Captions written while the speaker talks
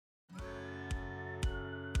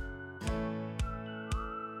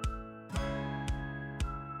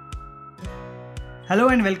Hello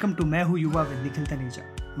and welcome to मैं हूँ युवा with Nikhil Taneja.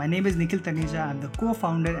 My name is Nikhil Taneja. I'm the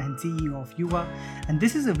co-founder and CEO of Yuva, and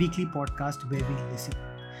this is a weekly podcast where we listen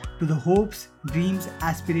to the hopes, dreams,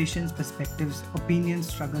 aspirations, perspectives, opinions,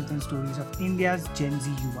 struggles, and stories of India's Gen Z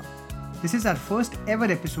Yuva. This is our first ever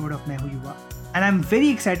episode of मैं हूँ युवा, and I'm very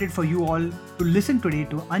excited for you all to listen today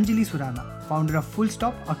to Anjali Surana, founder of Full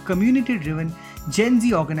Stop, a community-driven Gen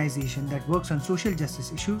Z organization that works on social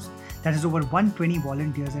justice issues, that has over 120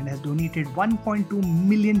 volunteers and has donated 1.2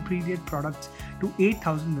 million period products to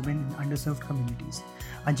 8,000 women in underserved communities.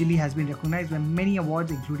 Anjali has been recognized by many awards,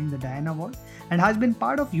 including the Diana Award, and has been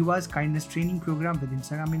part of Yuva's kindness training program with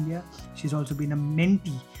Instagram India. She's also been a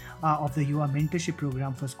mentee of the Yuva mentorship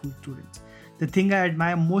program for school students. The thing I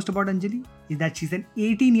admire most about Anjali is that she's an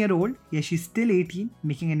 18-year-old, yes, she's still 18,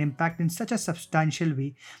 making an impact in such a substantial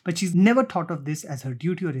way, but she's never thought of this as her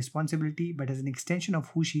duty or responsibility, but as an extension of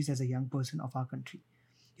who she is as a young person of our country.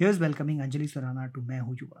 Here's welcoming Anjali Surana to मैं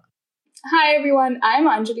हूँ युवा. Hi everyone, I'm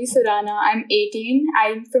Anjali Surana. I'm 18.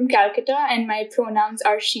 I'm from Calcutta and my pronouns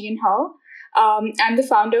are she and her. I'm the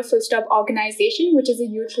founder of Full Stop Organization, which is a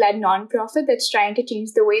youth-led non-profit that's trying to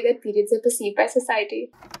change the way that periods are perceived by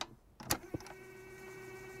society.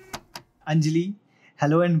 Anjali,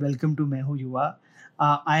 hello and welcome to मैं हूँ युवा.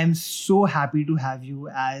 I am so happy to have you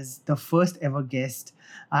as the first ever guest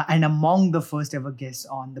and among the first ever guests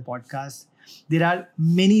on the podcast. There are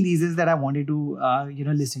many reasons that I wanted to,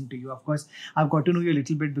 listen to you. Of course, I've got to know you a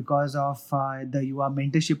little bit because of the Yuva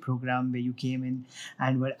mentorship program where you came in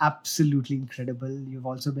and were absolutely incredible. You've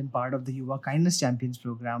also been part of the Yuva Kindness Champions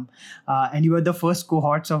program, and you were the first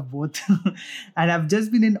cohorts of both. And I've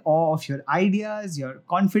just been in awe of your ideas, your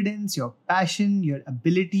confidence, your passion, your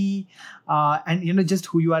ability, and just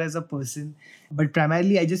who you are as a person. But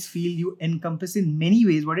primarily, I just feel you encompass in many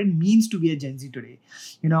ways what it means to be a Gen Z today.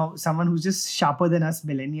 Someone who's just sharper than us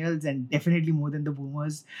millennials and definitely more than the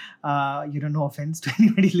boomers. No offense to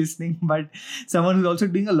anybody listening, but someone who's also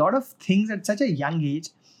doing a lot of things at such a young age.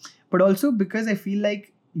 But also because I feel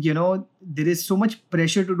like, there is so much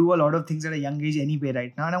pressure to do a lot of things at a young age anyway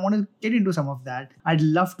right now. And I want to get into some of that. I'd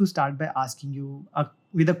love to start by asking you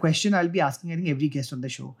with a question I'll be asking, I think, every guest on the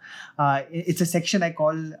show. It's a section I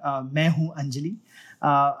call मैं हूँ Anjali.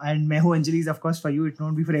 And मैं हूँ Anjali is, of course, for you. It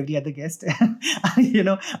won't be for every other guest,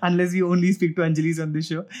 unless we only speak to Anjalis on the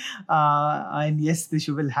show. And yes, the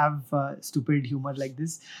show will have stupid humor like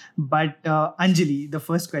this. But Anjali, the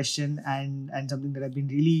first question and something that I've been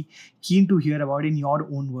really keen to hear about in your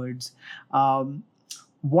own words.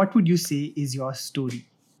 What would you say is your story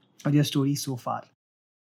or your story so far?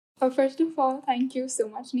 First of all, thank you so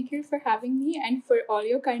much, Nikhil, for having me and for all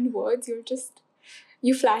your kind words.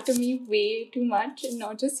 You flatter me way too much, and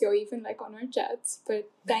not just here, even like on our chats. But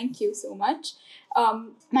thank you so much.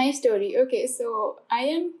 My story. Okay, so I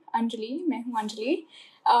am Anjali. मैं हूँ Anjali.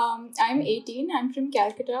 I'm 18. I'm from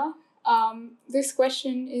Calcutta. This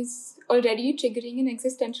question is already triggering an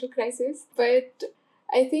existential crisis, but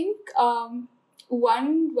I think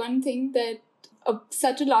one thing that is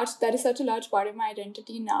such a large part of my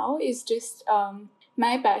identity now is just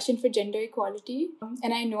my passion for gender equality.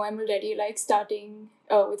 And I know I'm already like starting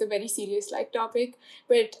with a very serious like topic,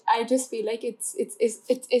 but I just feel like it's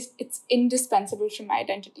indispensable to my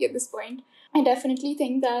identity at this point. I definitely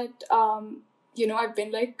think that I've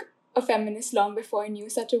been like a feminist long before I knew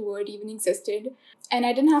such a word even existed. And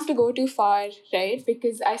I didn't have to go too far, right?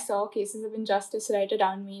 Because I saw cases of injustice right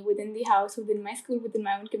around me, within the house, within my school, within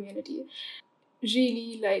my own community.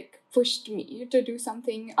 Really like pushed me to do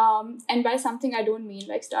something, and by something I don't mean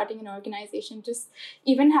like starting an organization, just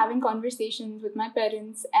even having conversations with my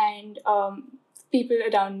parents and people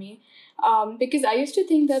around me, because I used to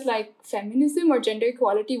think that like feminism or gender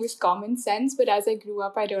equality was common sense, but as I grew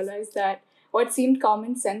up I realized that what seemed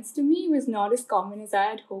common sense to me was not as common as I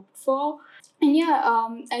had hoped for.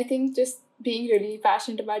 And I think just being really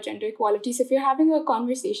passionate about gender equality. So if you're having a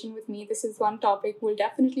conversation with me, this is one topic we'll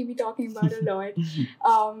definitely be talking about a lot.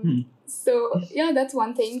 So that's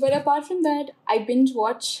one thing. But apart from that, I binge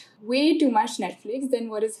watch way too much Netflix than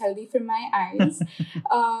what is healthy for my eyes.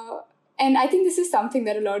 And I think this is something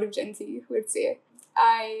that a lot of Gen Z would say.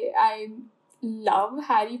 I love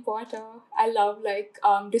Harry Potter. I love like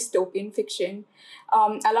dystopian fiction.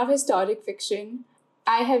 I love historic fiction.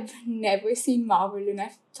 I have never seen Marvel, and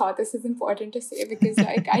I thought this is important to say because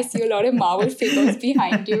like I see a lot of Marvel figures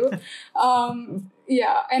behind you. And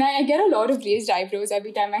I get a lot of raised eyebrows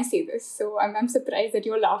every time I say this. So I'm surprised that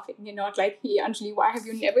you're laughing. You're not like, hey, Anjali, why have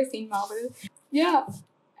you never seen Marvel? Yeah.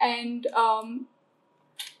 And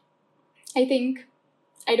I think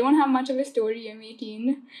I don't have much of a story. I'm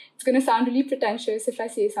 18. It's going to sound really pretentious if I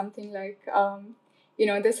say something like,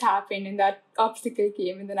 this happened and that obstacle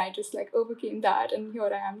came, and then I just like overcame that, and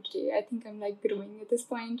here I am today. I think I'm like growing at this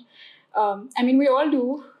point. I mean, we all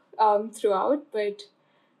do throughout, but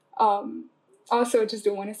also just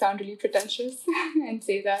don't want to sound really pretentious and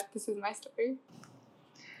say that this is my story.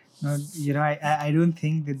 No, I don't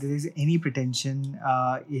think that there is any pretension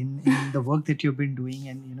in the work that you've been doing,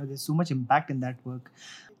 and there's so much impact in that work.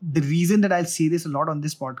 The reason that I'll say this a lot on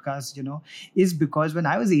this podcast, is because when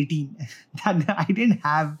I was 18, that I didn't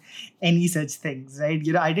have any such things, right?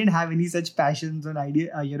 I didn't have any such passions or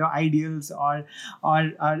ideals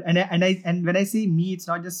and when I say me, it's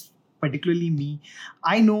not just particularly me.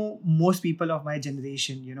 I know most people of my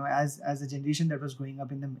generation, as a generation that was growing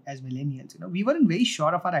up as millennials, we weren't very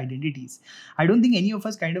sure of our identities. I don't think any of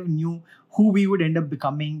us kind of knew who we would end up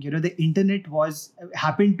becoming. The internet was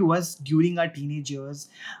happened to us during our teenage years.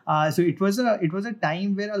 So it was a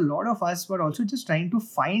time where a lot of us were also just trying to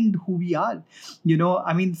find who we are.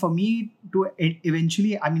 I mean, for me to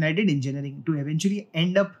eventually, I mean, I did engineering to eventually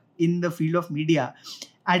end up in the field of media.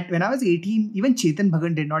 When I was 18, even Chetan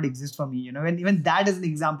Bhagan did not exist for me. When even that as an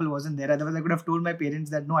example wasn't there. Otherwise, I could have told my parents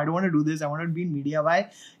that no, I don't want to do this. I want to be in media. Why?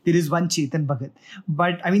 There is one Chetan Bhagan.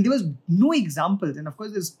 But I mean, there was no examples, and of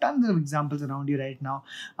course, there's tons of examples around you right now.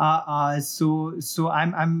 So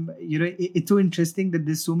I'm it's so interesting that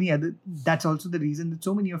there's so many other. That's also the reason that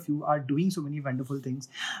so many of you are doing so many wonderful things,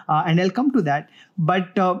 and I'll come to that.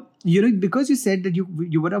 But because you said that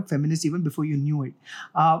you were a feminist even before you knew it.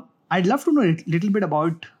 I'd love to know a little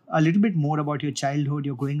bit more about your childhood,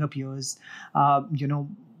 your growing up years.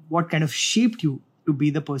 What kind of shaped you to be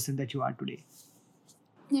the person that you are today?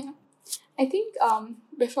 Yeah. I think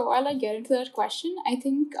before I get into that question, I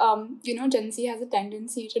think Gen Z has a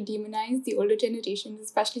tendency to demonize the older generations,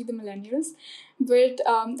 especially the millennials. But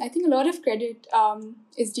I think a lot of credit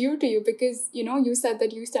is due to you because you said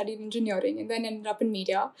that you studied engineering and then ended up in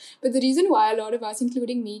media. But the reason why a lot of us,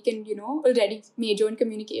 including me, can already major in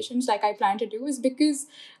communications like I plan to do is because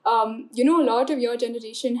a lot of your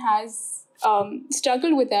generation has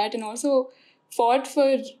struggled with that and also fought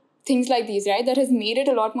for things like these, right? That has made it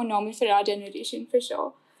a lot more normal for our generation, for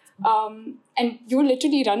sure. And you're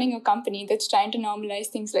literally running a company that's trying to normalize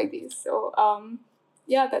things like these. So,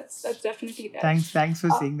 yeah, that's definitely that. Thanks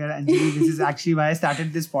for saying that, Anjali. This is actually why I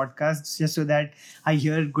started this podcast, just so that I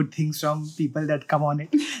hear good things from people that come on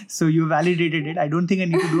it. So you validated it. I don't think I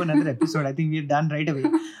need to do another episode. I think we're done right away.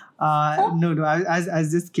 No, I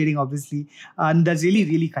was just kidding, obviously. And that's really,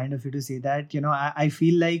 really kind of you to say that. I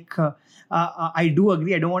feel like I do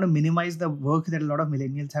agree. I don't want to minimize the work that a lot of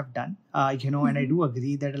millennials have done. And I do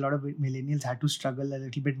agree that a lot of millennials had to struggle a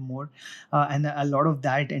little bit more, and a lot of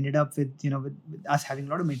that ended up with with us having a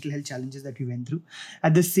lot of mental health challenges that we went through.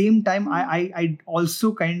 At the same time, I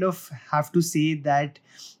also kind of have to say that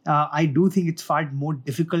I do think it's far more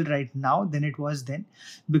difficult right now than it was then,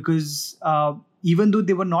 because even though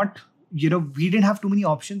they were not, we didn't have too many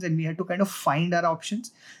options, and we had to kind of find our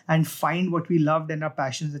options and find what we loved and our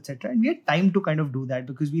passions, etc. And we had time to kind of do that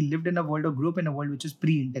because we lived in a world or grew up in a world which is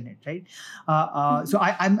pre-internet, right? So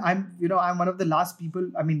I'm one of the last people.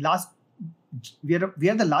 I mean, we are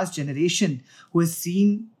the last generation who has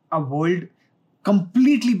seen a world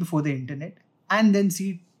completely before the internet and then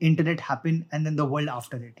see internet happen and then the world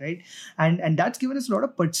after it, right? And that's given us a lot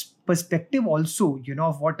of perspective also,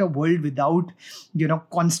 of what a world without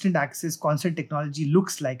constant access, constant technology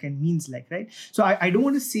looks like and means like, right? So I don't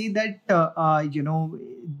want to say that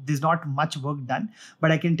there's not much work done,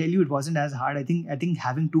 but I can tell you it wasn't as hard. I think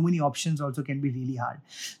having too many options also can be really hard.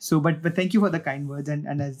 So but thank you for the kind words,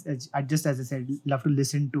 and as I said, love to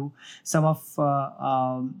listen to some of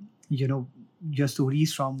your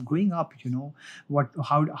stories from growing up.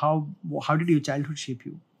 How did your childhood shape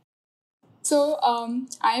you? So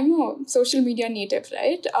I'm a social media native,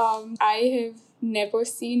 right? I have never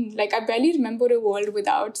seen, like, I barely remember a world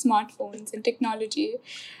without smartphones and technology.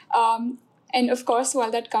 And of course,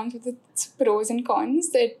 while that comes with its pros and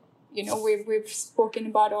cons that we've spoken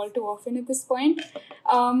about all too often at this point.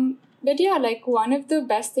 But yeah, like, one of the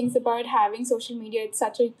best things about having social media at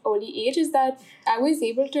such an early age is that I was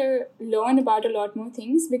able to learn about a lot more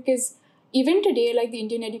things, because even today, like, the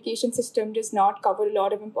Indian education system does not cover a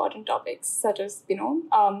lot of important topics, such as, the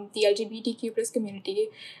LGBTQ plus community,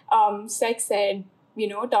 sex ed,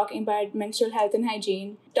 talking about menstrual health and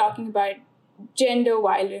hygiene, talking about gender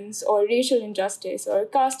violence or racial injustice or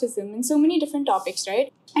casteism, and so many different topics,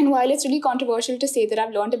 right? And while it's really controversial to say that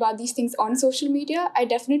I've learned about these things on social media, I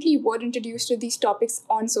definitely was introduced to these topics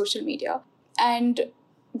on social media. And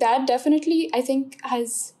that definitely, I think,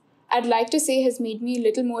 I'd like to say, has made me a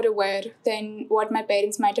little more aware than what my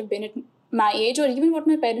parents might have been at my age or even what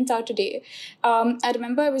my parents are today. I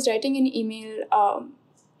remember I was writing an email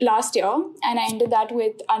last year, and I ended that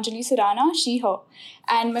with Anjali Surana, she, her.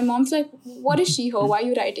 And my mom's like, what is she, her? Why are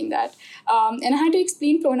you writing that? And I had to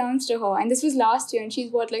explain pronouns to her. And this was last year, and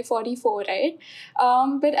she's what, like 44, right?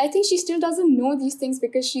 But I think she still doesn't know these things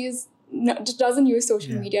because she is just doesn't use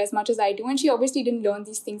social media as much as I do, and she obviously didn't learn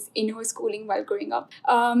these things in her schooling while growing up.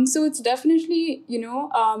 So it's definitely,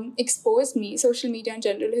 exposed me. Social media in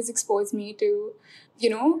general has exposed me to,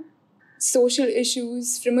 social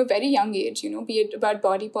issues from a very young age, be it about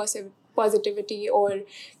body positivity or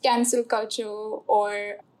cancel culture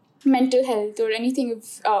or mental health or anything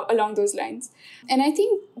along those lines. And I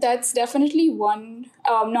think that's definitely one,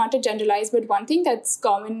 not to generalize, but one thing that's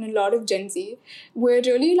common in a lot of Gen Z. We're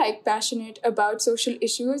really passionate about social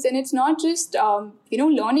issues, and it's not just,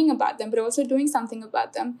 learning about them, but also doing something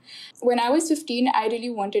about them. When I was 15, I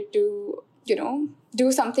really wanted to, do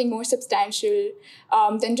something more substantial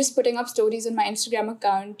than just putting up stories on my Instagram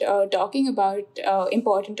account talking about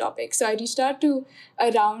important topics. So I reached out to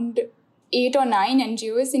around 8 or 9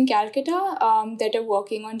 NGOs in Calcutta that are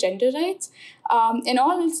working on gender rights. And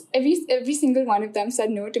every single one of them said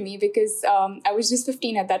no to me because I was just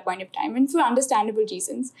 15 at that point of time, and for understandable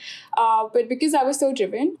reasons. But because I was so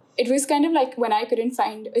driven, it was kind of like when I couldn't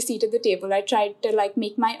find a seat at the table, I tried to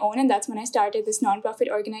make my own, and that's when I started this nonprofit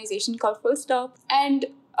organization called Full Stop. And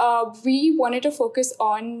we wanted to focus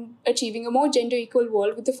on achieving a more gender equal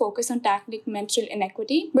world with the focus on tackling menstrual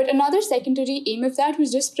inequity. But another secondary aim of that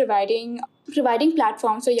was just providing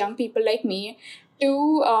platforms for young people like me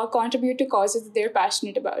to contribute to causes that they're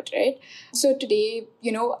passionate about, right? So today,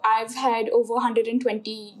 I've had over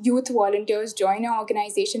 120 youth volunteers join our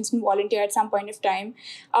organizations and volunteer at some point of time.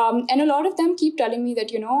 And a lot of them keep telling me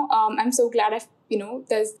that, I'm so glad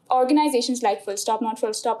there's organizations like Full Stop, not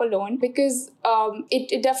Full Stop alone, because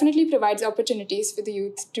it definitely provides opportunities for the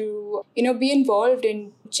youth to, be involved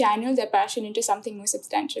and channel their passion into something more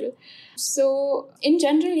substantial. So in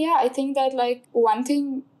general, yeah, I think that one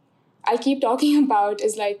thing I keep talking about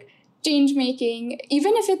is change making,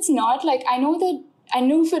 even if it's not I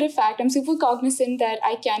know for a fact, I'm super cognizant that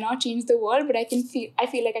I cannot change the world, but I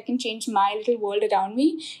feel like I can change my little world around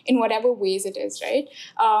me in whatever ways it is, right?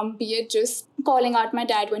 Be it just calling out my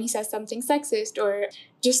dad when he says something sexist, or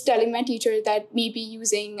just telling my teacher that maybe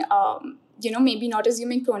using, maybe not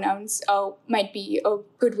assuming pronouns might be a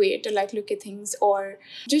good way to look at things, or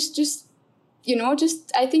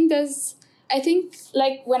I think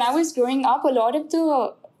when I was growing up, a lot of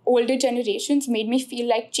the older generations made me feel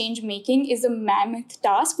like change making is a mammoth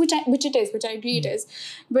task, which I agree it is.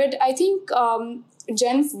 But I think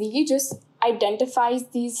Gen Z just identifies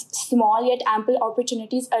these small yet ample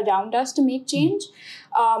opportunities around us to make change,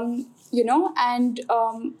 and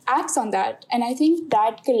acts on that. And I think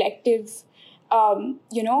that collective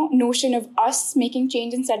notion of us making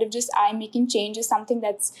change instead of just I making change is something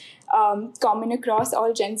that's common across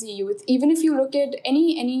all Gen Z youth. Even if you look at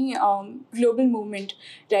any global movement,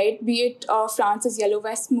 right? Be it France's Yellow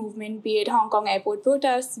Vest movement, be it Hong Kong airport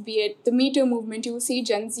protests, be it the Me Too movement, you will see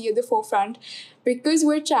Gen Z at the forefront because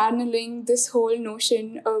we're channeling this whole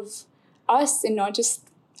notion of us and not just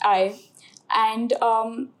I. And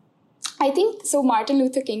I think, so Martin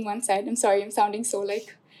Luther King once said, I'm sorry, I'm sounding so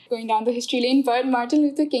going down the history lane, but Martin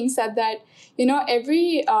Luther King said that,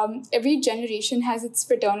 every generation has its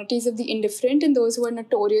fraternities of the indifferent and those who are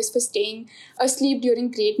notorious for staying asleep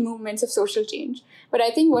during great movements of social change. But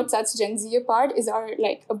I think what sets Gen Z apart is our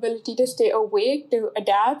ability to stay awake, to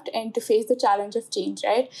adapt, and to face the challenge of change,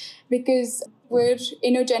 right? Because we're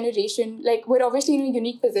in a generation, we're obviously in a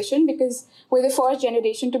unique position because we're the first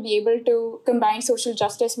generation to be able to combine social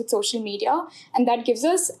justice with social media. And that gives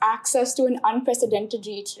us access to an unprecedented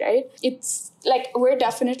reach, right? It's we're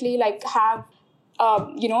definitely have,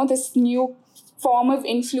 this new form of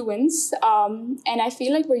influence. And I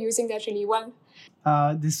feel like we're using that really well.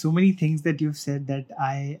 There's so many things that you've said that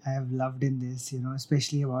I have loved in this,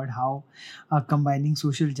 especially about how combining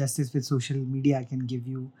social justice with social media can give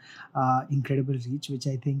you incredible reach, which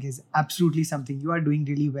I think is absolutely something you are doing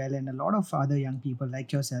really well. And a lot of other young people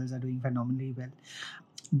like yourselves are doing phenomenally well.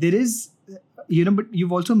 There is, but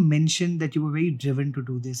you've also mentioned that you were very driven to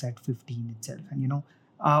do this at 15 itself. And,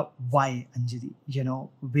 why, Anjali?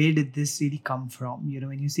 Where did this really come from?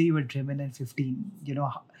 When you say you were driven at 15,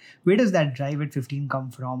 where does that drive at 15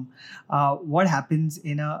 come from? What happens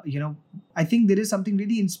in I think there is something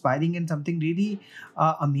really inspiring and something really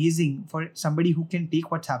amazing for somebody who can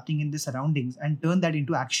take what's happening in the surroundings and turn that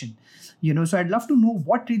into action. So I'd love to know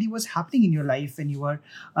what really was happening in your life when you were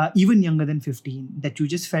even younger than 15, that you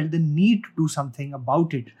just felt the need to do something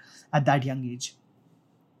about it at that young age.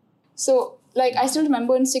 So, like, I still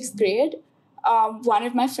remember in 6th grade, one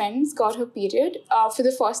of my friends got her period for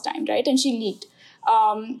the first time, right? And she leaked.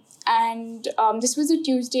 And this was a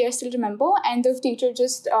Tuesday, I still remember. And the teacher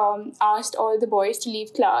just asked all the boys to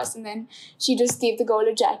leave class. And then she just gave the girl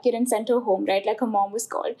a jacket and sent her home, right? Like her mom was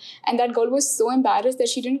called. And that girl was so embarrassed that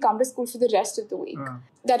she didn't come to school for the rest of the week.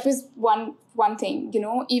 That was one thing,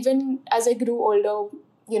 even as I grew older,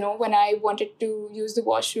 when I wanted to use the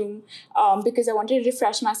washroom because I wanted to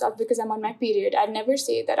refresh myself because I'm on my period, I'd never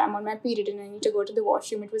say that I'm on my period and I need to go to the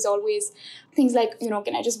washroom. It was always things like,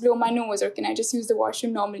 can I just blow my nose or can I just use the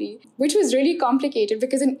washroom normally? Which was really complicated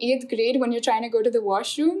because in 8th grade, when you're trying to go to the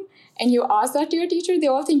washroom and you ask that to your teacher, they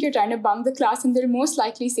all think you're trying to bunk the class and they'll most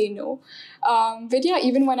likely say no. But yeah,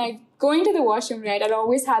 even when I go into the washroom, right, I'd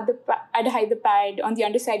always I'd hide the pad on the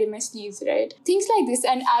underside of my sleeves, right? Things like this.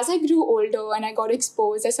 And as I grew older and I got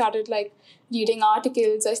exposed, I started like reading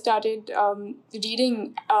articles. I started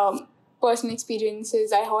reading personal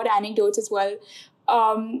experiences. I heard anecdotes as well.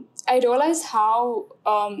 I realized how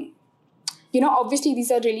obviously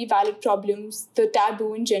these are really valid problems, the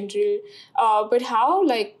taboo in general, but how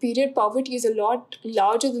like period poverty is a lot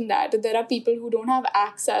larger than that. There are people who don't have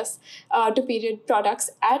access to period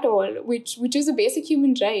products at all, which is a basic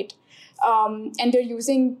human right. And they're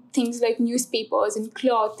using things like newspapers and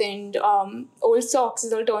cloth and old socks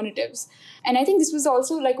as alternatives. And I think this was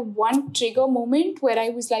also like one trigger moment where I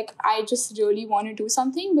was like, I just really want to do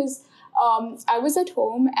something. Was I was at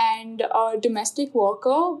home and a domestic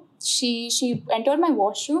worker, she entered my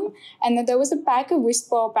washroom and then there was a pack of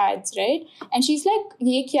Whisper pads, right? And she's like,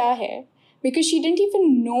 ye kya hai? Because she didn't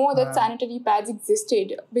even know that sanitary pads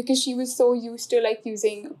existed because she was so used to like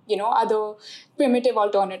using, other primitive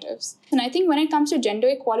alternatives. And I think when it comes to gender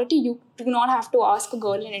equality, you do not have to ask a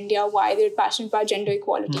girl in India why they're passionate about gender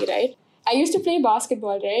equality, right? I used to play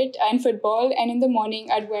basketball, right? And football. And in the morning,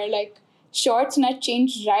 I'd wear like shorts and I'd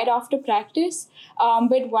change right after practice.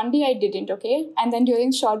 But one day I didn't, okay? And then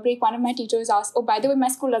during short break, one of my teachers asked, oh, by the way, my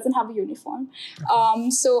school doesn't have a uniform.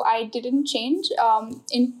 So I didn't change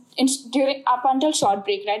during up until short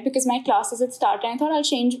break, right? Because my classes had started and I thought I'll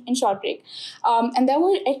change in short break. And there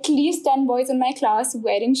were at least 10 boys in my class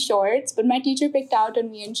wearing shorts, but my teacher picked out on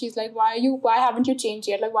me and she's like, why haven't you changed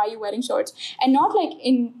yet? Like, why are you wearing shorts? And not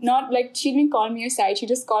like she didn't call me aside, she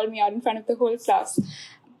just called me out in front of the whole class.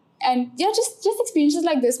 And yeah, just experiences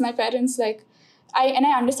like this, my parents, like, I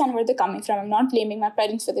understand where they're coming from. I'm not blaming my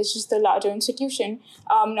parents for this, just the larger institution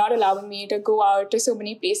not allowing me to go out to so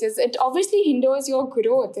many places. It obviously hinders your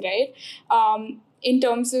growth, right? In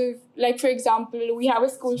terms of, like, for example, we have a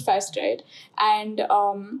school fest, right? And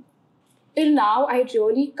till now, I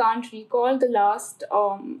really can't recall the last,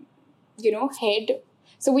 head.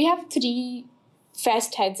 So we have 3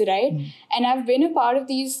 fest heads, right? And I've been a part of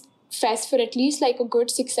these fest for at least like a good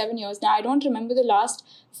 6-7 years now. I don't remember the last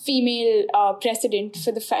female president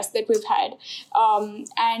for the fest that we've had.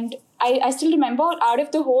 And I still remember out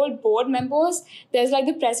of the whole board members, there's like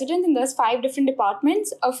the president and there's 5 different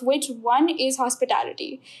departments, of which one is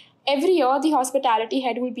hospitality. Every year, the hospitality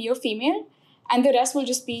head will be a female and the rest will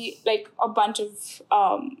just be like a bunch of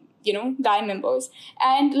guy members.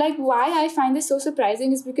 And like why I find this so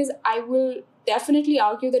surprising is because I will definitely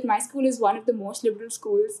argue that my school is one of the most liberal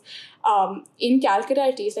schools in Calcutta.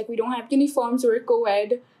 At least, like, we don't have uniforms or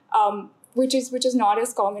co-ed, which is not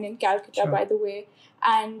as common in Calcutta, by the way.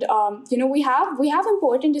 And we have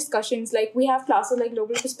important discussions. Like, we have classes like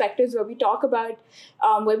Global Perspectives where we talk about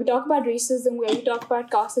racism, where we talk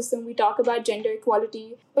about casteism, we talk about gender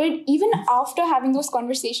equality. But even after having those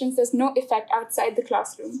conversations, there's no effect outside the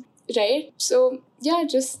classroom. Right? So yeah,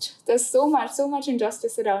 just there's so much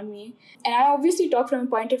injustice around me. And I obviously talk from a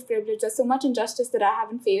point of privilege. There's so much injustice that I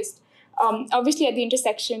haven't faced. Obviously at the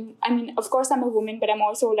intersection, I mean, of course I'm a woman, but I'm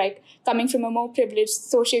also like coming from a more privileged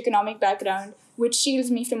socioeconomic background, which shields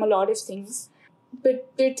me from a lot of things. But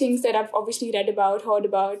there are things that I've obviously read about, heard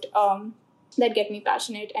about, that get me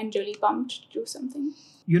passionate and really pumped to do something.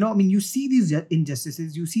 You see these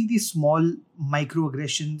injustices, you see these small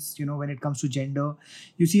microaggressions, when it comes to gender.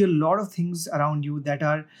 You see a lot of things around you that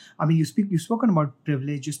are, you've spoken about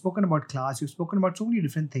privilege, you've spoken about class, you've spoken about so many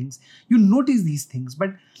different things. You notice these things,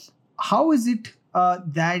 but how is it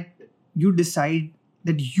that you decide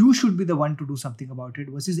that you should be the one to do something about it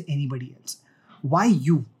versus anybody else? Why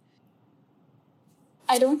you?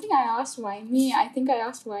 I don't think I asked why me. I think I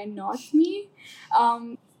asked why not me.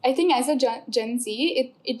 I think as a Gen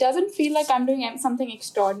Z, it doesn't feel like I'm doing something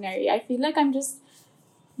extraordinary. I feel like I'm just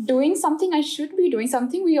doing something I should be doing,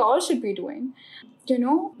 something we all should be doing.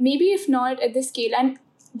 Maybe if not at this scale. And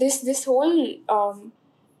this whole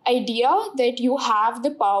idea that you have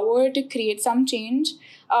the power to create some change,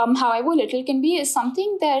 however little it can be, is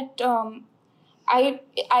something that I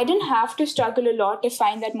didn't have to struggle a lot to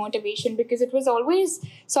find that motivation, because it was always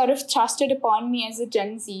sort of trusted upon me as a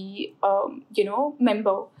Gen Z,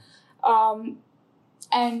 member. Um,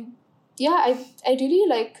 and yeah, I really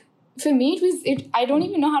like, for me it was it I don't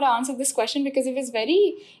even know how to answer this question, because it was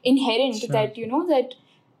very inherent Sure. that that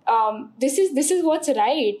this is what's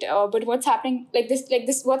right, but what's happening, like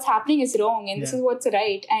this what's happening is wrong, and this Yeah. is what's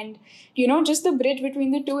right, and just the bridge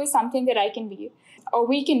between the two is something that I can be, or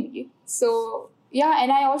we can be. So yeah,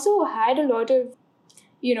 and I also had a lot of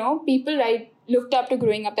people I looked up to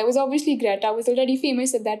growing up. There was obviously Greta, was already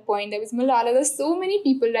famous at that point. There was Malala. There's so many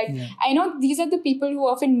people. Like, Yeah. I know these are the people who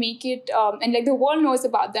often make it, and like the world knows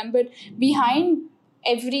about them. But behind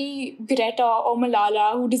every Greta or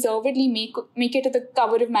Malala who deservedly make it to the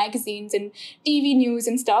cover of magazines and TV news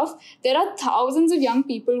and stuff, there are thousands of young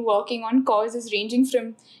people working on causes ranging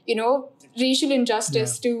from racial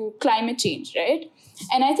injustice to climate change, right?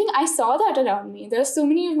 And I think I saw that around me. There are so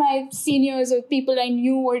many of my seniors or people I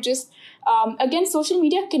knew were just, again, social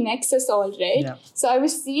media connects us all, right? Yeah. So I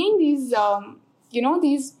was seeing these,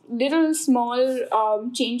 these little small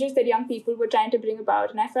changes that young people were trying to bring about.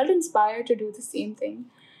 And I felt inspired to do the same thing.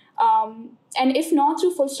 And if not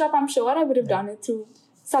through Full Stop, I'm sure I would have done it through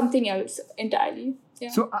something else entirely. Yeah.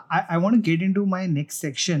 So I want to get into my next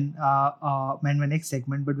section, my next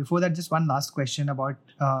segment. But before that, just one last question about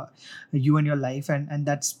you and your life, and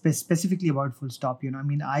that's specifically about Full Stop. I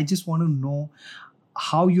mean, I just want to know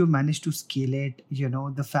how you managed to scale it.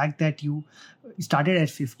 The fact that you started at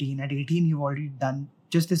 15, at 18, you've already done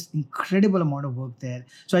just this incredible amount of work there.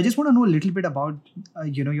 So I just want to know a little bit about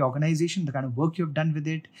your organization, the kind of work you've done with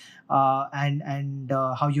it, and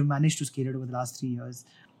how you managed to scale it over the last 3 years.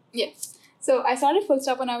 Yes. So I started Full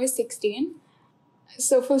Stop when I was 16.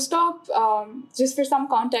 So Full Stop, just for some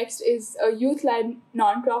context, is a youth-led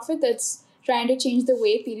nonprofit that's trying to change the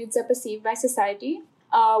way periods are perceived by society.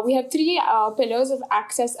 We have three pillars of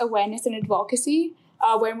access, awareness, and advocacy,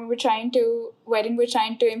 wherein we're trying to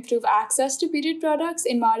improve access to period products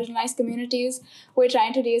in marginalized communities. We're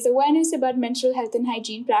trying to raise awareness about menstrual health and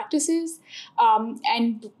hygiene practices,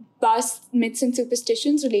 and bust myths and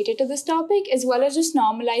superstitions related to this topic, as well as just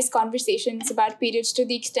normalize conversations about periods to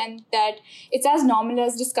the extent that it's as normal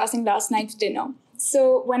as discussing last night's dinner.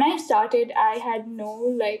 So when I started, I had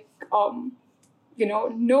no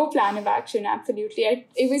no plan of action. Absolutely,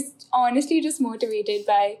 it was honestly just motivated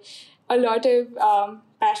by a lot of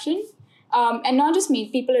passion, and not just me,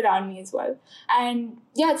 people around me as well. And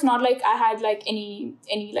yeah, it's not like I had like any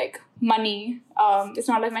like money. It's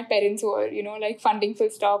not like my parents were like funding Full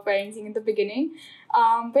Stop or anything in the beginning.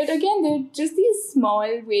 But again, they're just these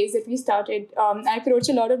small ways that we started. I approached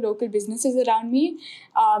a lot of local businesses around me.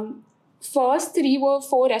 First 3 were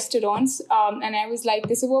 4 restaurants, and I was like,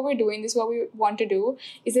 this is what we're doing, this is what we want to do.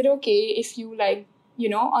 Is it okay if you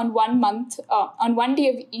on 1 month, on 1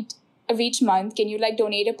 day of each month, can you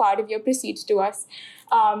donate a part of your proceeds to us?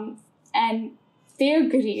 And they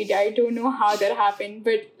agreed. I don't know how that happened,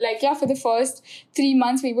 but for the first 3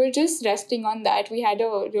 months we were just resting on that. We had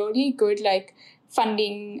a really good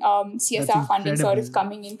funding, CSR funding sort of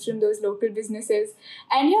coming in from those local businesses.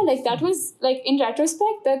 And that was in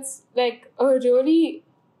retrospect, that's a really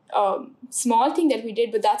small thing that we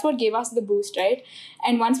did, but that's what gave us the boost, right?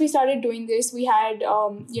 And once we started doing this, we had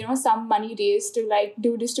some money raised to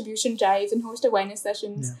do distribution drives and host awareness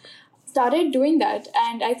sessions. Started doing that,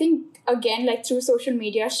 and I think again through social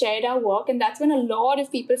media, shared our work, and that's when a lot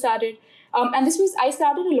of people started. And I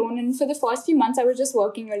started alone, and for the first few months I was just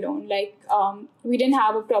working alone. We didn't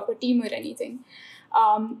have a proper team or anything.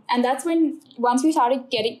 And that's when, once we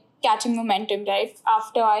started catching momentum, right?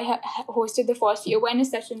 After I hosted the first few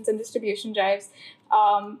awareness sessions and distribution drives,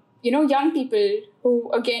 young people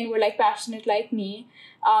who again were passionate like me,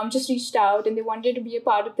 just reached out and they wanted to be a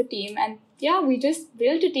part of the team. And yeah, we just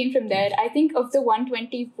built a team from there. I think of the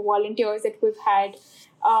 120 volunteers that we've had,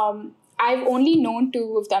 I've only known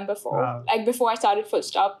 2 of them before. Wow. Before I started Full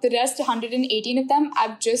Stop. The rest, 118 of them,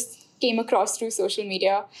 I've just came across through social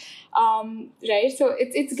media. Right? So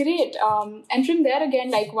it's great. And from there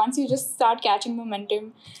again, once you just start catching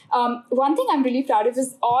momentum, one thing I'm really proud of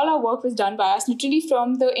is all our work was done by us, literally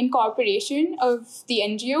from the incorporation of the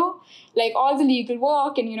NGO, all the legal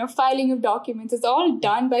work and, filing of documents is all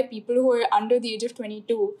done by people who are under the age of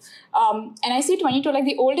 22. And I say 22,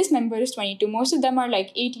 the oldest member is 22. Most of them are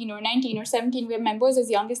 18 or 19 or 17. We have members as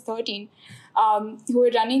young as 13 who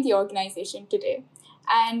are running the organization today.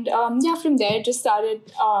 And from there, just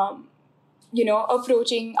started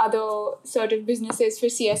approaching other sort of businesses for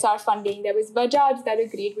CSR funding. There was Bajaj that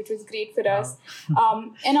agreed, which was great for us,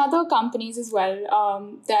 and other companies as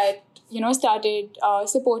well that started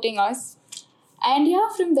supporting us. And yeah,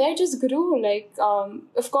 from there it just grew. Like,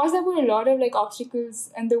 of course, there were a lot of like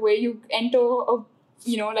obstacles in the way you enter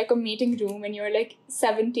like a meeting room and you're like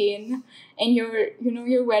 17 and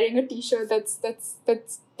you're wearing a t-shirt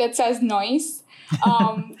that says noise.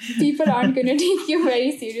 People aren't going to take you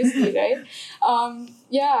very seriously, right?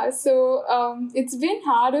 So it's been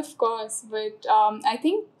hard, of course, but I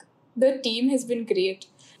think the team has been great,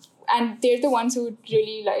 and they're the ones who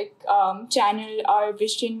really like channel our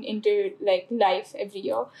vision into like life every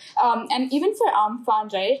year. And even for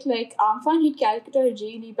Amphan, right? Like Amphan hit Calcutta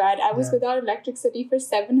really bad. I was without electricity for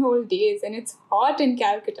 7 whole days, and it's hot in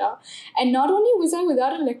Calcutta. And not only was I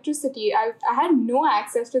without electricity, I had no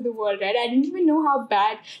access to the world, right? I didn't even know how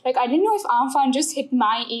bad. Like I didn't know if Amphan just hit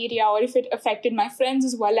my area or if it affected my friends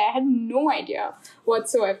as well. I had no idea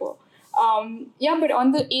whatsoever. But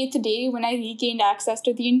on the 8th day, when I regained access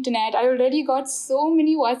to the internet, I already got so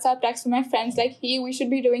many WhatsApp texts from my friends like, hey, we should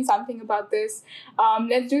be doing something about this.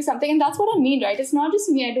 Let's do something. And that's what I mean, right? It's not just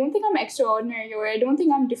me. I don't think I'm extraordinary, or I don't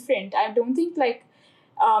think I'm different. I don't think like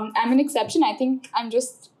I'm an exception. I think I'm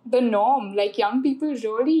just the norm. Like young people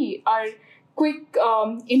really are quick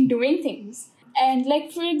in doing things. And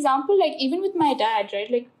like, for example, like even with my dad,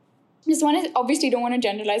 right? Like, this one is obviously don't want to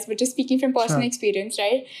generalize, but just speaking from personal experience,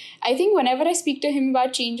 right? I think whenever I speak to him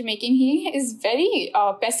about change making, he is very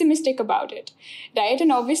pessimistic about it, right?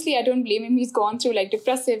 And obviously, I don't blame him. He's gone through like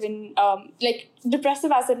depressive and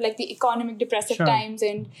depressive as in like the economic depressive times,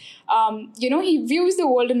 and he views the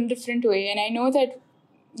world in a different way. And I know that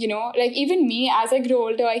like even me, as I grow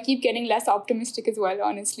older, I keep getting less optimistic as well,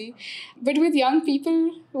 honestly. But with young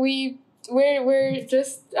people, we're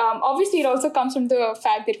just obviously it also comes from the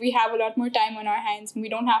fact that we have a lot more time on our hands and we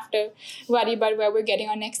don't have to worry about where we're getting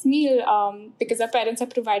our next meal because our parents are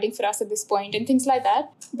providing for us at this point and things like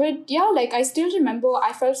that. But yeah, like I still remember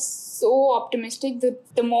I felt so optimistic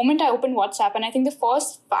the moment I opened WhatsApp, and I think the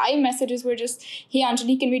first 5 messages were just, hey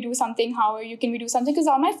Anjali, can we do something? How are you? Can we do something? Because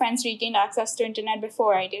all my friends regained access to internet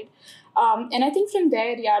before I did. And I think from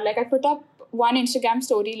there, like I put up one Instagram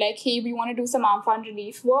story like, hey, we want to do some Amphan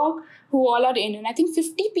relief work, who all are in. And I think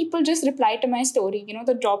 50 people just replied to my story,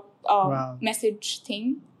 the drop message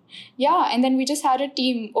thing. Yeah, and then we just had a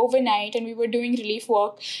team overnight and we were doing relief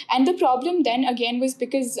work. And the problem then again was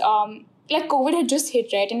because like COVID had just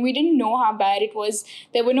hit, right? And we didn't know how bad it was.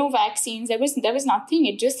 There were no vaccines. There was nothing.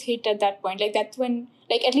 It just hit at that point. Like that's when,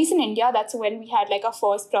 like at least in India, that's when we had like a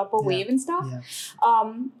first proper wave and stuff.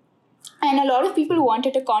 Yeah. And a lot of people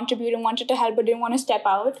wanted to contribute and wanted to help, but didn't want to step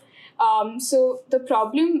out. So the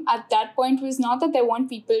problem at that point was not that there weren't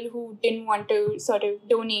people who didn't want to sort of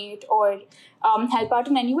donate or help out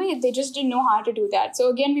in any way. They just didn't know how to do that. So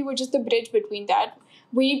again, we were just the bridge between that.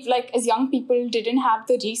 We, like as young people, didn't have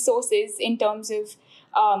the resources in terms of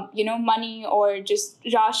money or just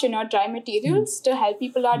ration or dry materials to help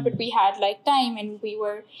people out, but we had like time and we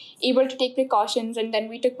were able to take precautions, and then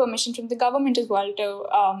we took permission from the government as well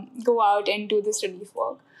to go out and do this relief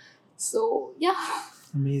work. So yeah.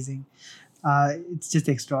 Amazing. It's just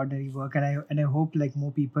extraordinary work, and I hope like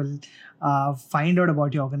more people find out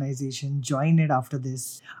about your organization, join it after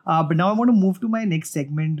this. But now I want to move to my next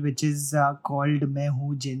segment, which is called Main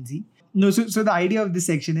Hoon Gen Z. No, so the idea of this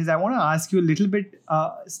section is I want to ask you a little bit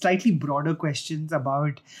slightly broader questions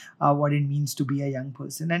about what it means to be a young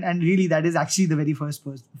person, and really that is actually the very first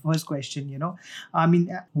question. I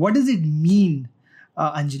mean, what does it mean,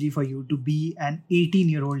 Anjali, for you to be an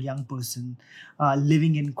 18-year-old young person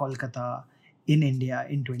living in Kolkata in India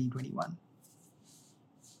in 2021?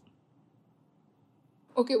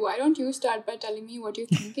 Okay, why don't you start by telling me what you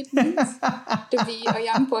think it means to be a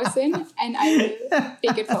young person, and I will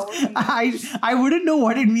take it forward from there. I wouldn't know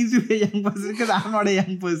what it means to be a young person because I'm not a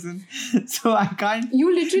young person, so I can't.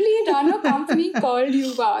 You literally run a company called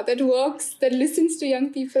Yuva that listens to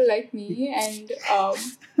young people like me and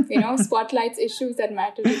spotlights issues that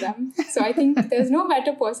matter to them. So I think there's no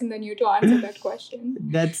better person than you to answer that question.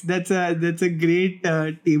 That's a great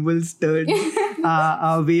table stirred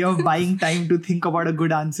way of buying time to think about a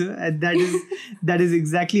good answer, and that is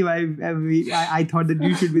exactly why I thought that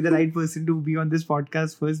you should be the right person to be on this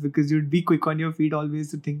podcast first, because you'd be quick on your feet always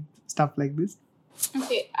to think stuff like this.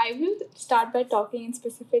 Okay, I will start by talking in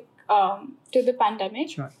specific to the pandemic.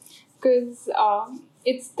 Sure. Because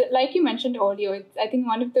it's like you mentioned earlier, I think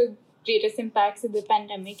one of the greatest impacts of the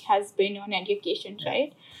pandemic has been on education,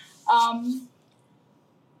 right?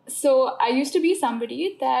 So I used to be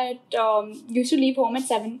somebody that used to leave home at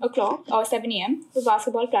 7 o'clock or 7 a.m. for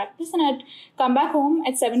basketball practice, and I'd come back home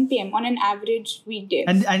at 7 p.m. on an average weekday.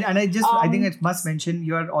 And I think I must mention,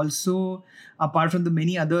 you are also, apart from the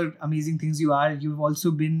many other amazing things you've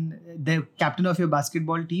also been the captain of your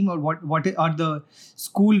basketball team, or or the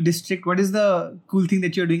school district. What is the cool thing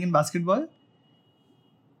that you're doing in basketball?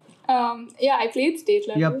 Yeah, I played state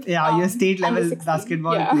level. You're state level under 16.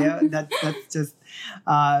 basketball Yeah. player. That's just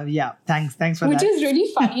thanks for Which that. is really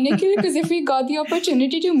funny, Nikhil, because if we got the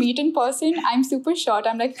opportunity to meet in person, I'm super short.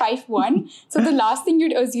 I'm like 5'1". So the last thing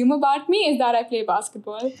you'd assume about me is that I play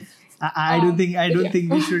basketball. I don't think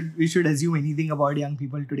Yeah. we should assume anything about young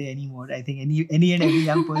people today anymore. I think any and every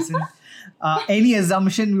young person, any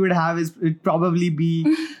assumption we would have would probably be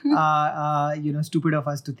stupid of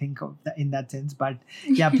us to think of in that sense. But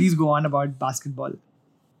yeah, please go on about basketball.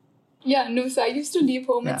 Yeah, no, so I used to leave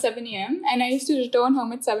home Yeah. at 7 a.m. and I used to return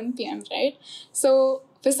home at 7 p.m., right? So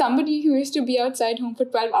for somebody who used to be outside home for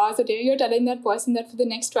 12 hours a day, you're telling that person that for the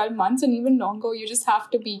next 12 months and even longer, you just have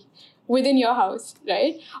to be within your house,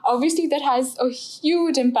 right? Obviously, that has a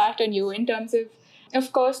huge impact on you in terms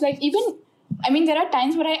of course, like there are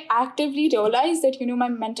times where I actively realize that, my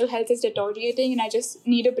mental health is deteriorating and I just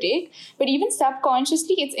need a break. But even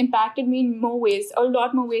subconsciously, it's impacted me in more ways, a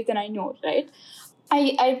lot more ways than I know, right?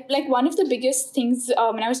 I like one of the biggest things,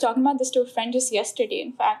 and I was talking about this to a friend just yesterday,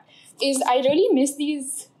 in fact, is I really miss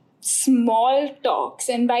these small talks.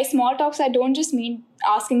 And by small talks, I don't just mean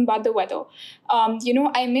asking about the weather.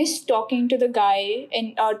 I miss talking to the guy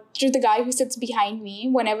and to the guy who sits behind me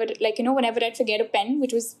whenever I'd forget a pen,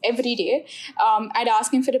 which was every day. I'd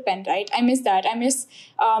ask him for a pen, right? I miss that. I miss,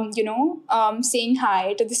 saying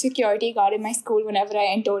hi to the security guard in my school whenever I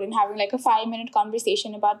entered and having like a 5-minute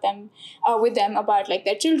conversation about them, with them about like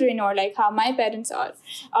their children or like how my parents are.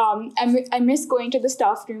 I miss going to the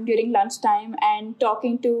staff room during lunchtime and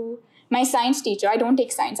talking to my science teacher. I don't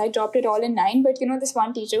take science. I dropped it all in 9. But, this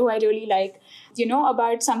one teacher who I really like,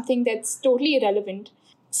 about something that's totally irrelevant.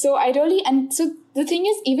 So the thing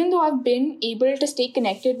is, even though I've been able to stay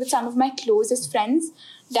connected with some of my closest friends,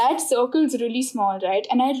 that circle's really small, right?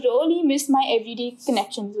 And I really miss my everyday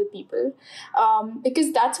connections with people,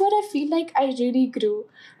 because that's what I feel like I really grew.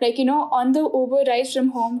 Like, on the Uber rides from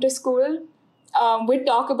home to school, we'd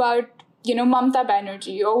talk about Mamata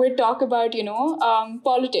Banerjee, or we'd talk about,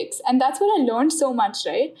 politics. And that's what I learned so much,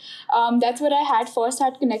 right? That's what I had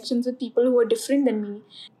connections with people who were different than me.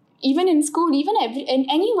 Even in school, even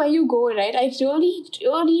anywhere you go, right? I really,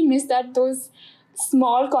 really miss those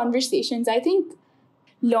small conversations. I think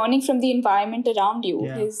learning from the environment around you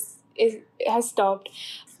has stopped.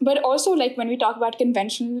 But also, like when we talk about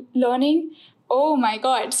conventional learning, oh my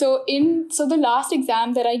God. So the last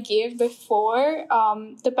exam that I gave before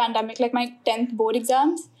the pandemic, like my 10th board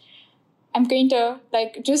exams, I'm going to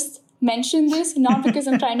just mention this, not because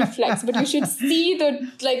I'm trying to flex, but you should see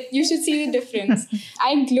the difference.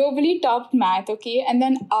 I globally topped math, okay? And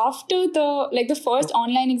then after the first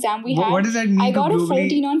online exam we had, what does that mean? I got a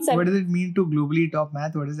 14 on 7. What does it mean to globally top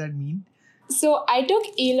math? What does that mean? So I took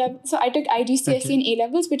A-level. So I took IGCSE and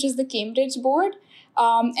A-levels, which is the Cambridge board.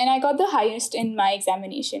 And I got the highest in my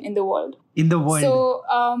examination in the world. In the world. So,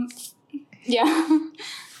 yeah.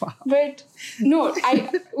 Wow. But no,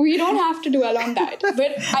 we don't have to dwell on that.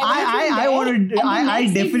 But I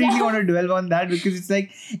definitely want to dwell on that, because it's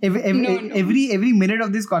like every minute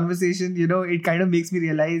of this conversation, it kind of makes me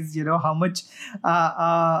realize, how much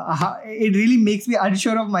it really makes me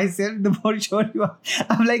unsure of myself the more sure you are.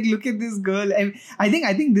 I'm like, look at this girl. And I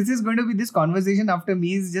think this is going to be this conversation after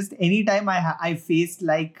me is just anytime I face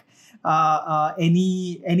like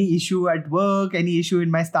any issue at work, any issue in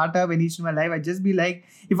my startup, any issue in my life, I just be like,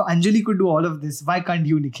 if Anjali could do all of this, why can't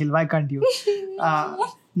you, Nikhil? Why can't you?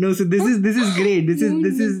 No, so this is great. This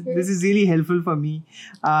is really helpful for me.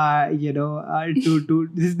 This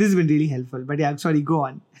has been really helpful. But yeah, sorry, go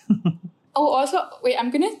on. Oh, also, wait, I'm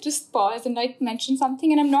gonna just pause and mention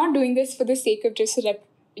something, and I'm not doing this for the sake of just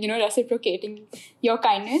reciprocating your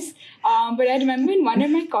kindness. But I remember in one of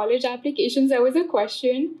my college applications, there was a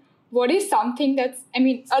question. What is something that's,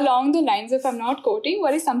 along the lines of, I'm not quoting,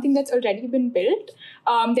 what is something that's already been built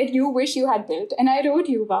that you wish you had built? And I wrote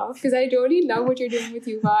Yuva, because I really love what you're doing with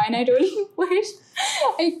Yuva. And I really wish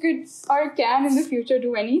I could or can in the future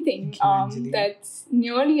do anything Thank you, Anjali. that's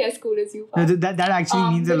nearly as cool as you No, are. that actually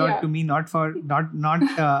means a But lot yeah. to me, not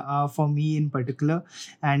for me in particular,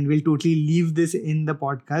 and we'll totally leave this in the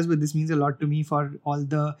podcast. But this means a lot to me for all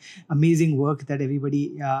the amazing work that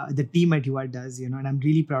everybody, the team at UR does, and I'm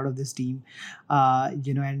really proud of this team,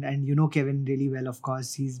 and Kevin really well. Of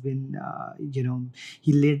course, he's been,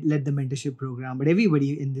 he led the mentorship program, but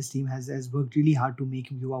everybody in this team has worked really hard to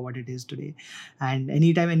make UR what it is today. And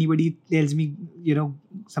anytime anybody tells me,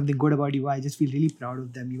 something good about UR, I just feel really proud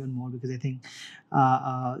of them even more, because I think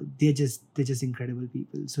they're just incredible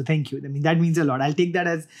people. So thank you. I mean, that means a lot. I'll take that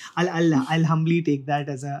as I'll humbly take that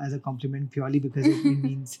as a compliment, purely because it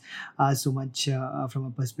means so much from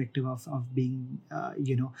a perspective of being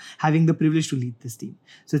having the privilege to lead this team.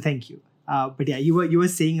 So thank you. But yeah, you were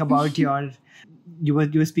saying about your you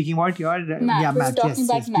were speaking about your Math. We were math. talking Yes,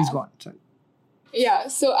 about yes. Please math. go on. Sorry. Yeah,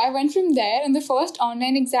 so I went from there, and the first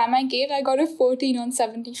online exam I gave, I got a 14 on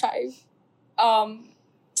 75.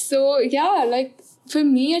 So yeah, like for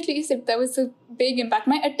me at least, that was a big impact.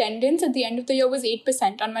 My attendance at the end of the year was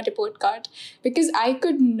 8% on my report card, because I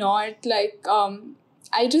could not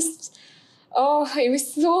I just it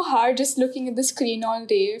was so hard just looking at the screen all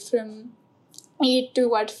day from 8 to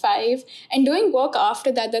 5, and doing work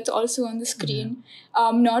after that that's also on the screen.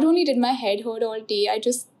 Not only did my head hurt all day, I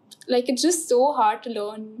just it's just so hard to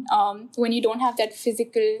learn when you don't have that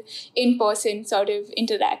physical in-person sort of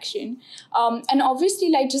interaction. And obviously,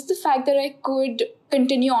 like, just the fact that I could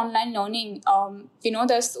continue online learning,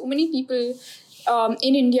 there's so many people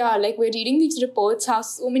in India, like, we're reading these reports how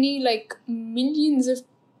so many, like, millions of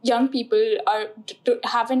young people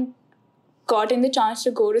haven't gotten the chance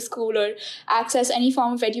to go to school or access any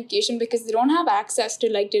form of education because they don't have access to,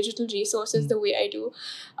 like, digital resources the way I do.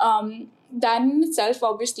 That in itself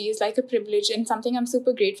obviously is like a privilege and something I'm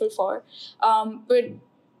super grateful for.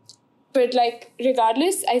 But like,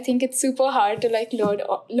 regardless, I think it's super hard to, like, learn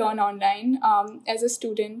online as a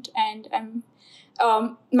student. And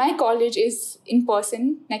my college is in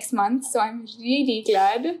person next month, so I'm really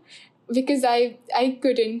glad, because I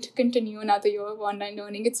couldn't continue another year of online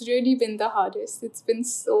learning. It's really been the hardest. It's been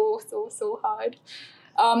so hard.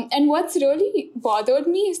 And what's really bothered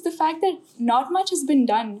me is the fact that not much has been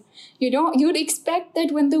done. You'd expect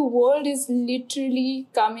that when the world is literally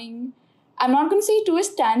coming, I'm not going to say to a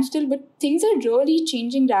standstill, but things are really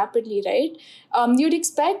changing rapidly, right? You'd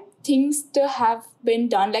expect things to have been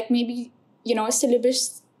done, like maybe,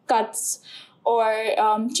 syllabus cuts, or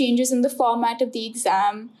changes in the format of the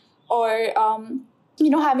exam, or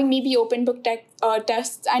having maybe open book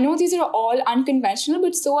tests. I know these are all unconventional,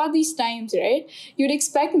 but so are these times, right? You'd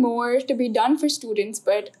expect more to be done for students,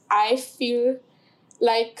 but I feel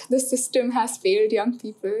like the system has failed young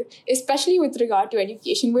people, especially with regard to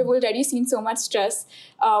education. We've already seen so much stress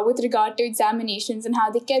with regard to examinations and how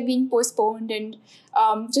they kept being postponed, and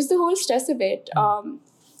just the whole stress of it.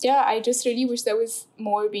 I just really wish there was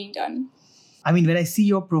more being done. I mean, when I see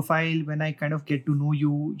your profile, when I kind of get to know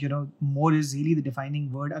you, more is really the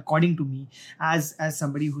defining word, according to me, as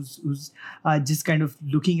somebody who's just kind of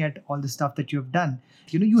looking at all the stuff that you have done.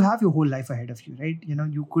 You have your whole life ahead of you, right?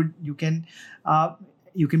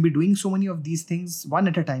 You can be doing so many of these things one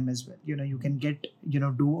at a time as well. You can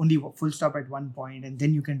do only full stop at one point, and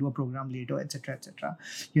then you can do a program later, etc., etc.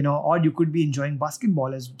 Or you could be enjoying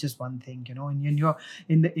basketball as just one thing. And you're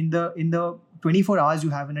in the 24 hours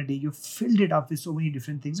you have in a day, you've filled it up with so many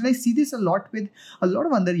different things. And I see this a lot with a lot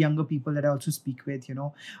of other younger people that I also speak with,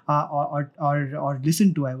 or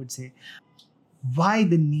listen to, I would say. Why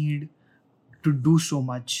the need to do so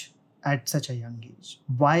much at such a young age?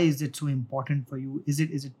 Why is it so important for you? Is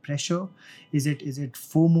it pressure? Is it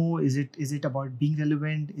FOMO? Is it about being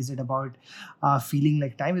relevant? Is it about feeling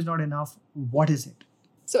like time is not enough? What is it?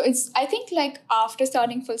 So I think, like, after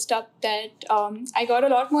starting Full Stop, that I got a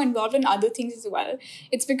lot more involved in other things as well.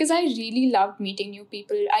 It's because I really loved meeting new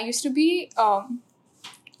people. I used to be,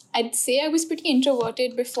 I'd say I was pretty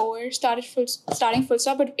introverted before starting Full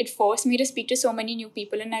Stop, but it forced me to speak to so many new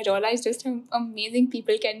people, and I realized just how amazing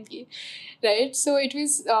people can be, right? So it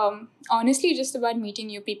was honestly just about meeting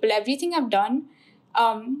new people. Everything I've done,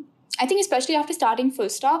 I think especially after starting Full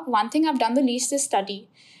Stop, one thing I've done the least is study.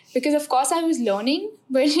 Because of course I was learning,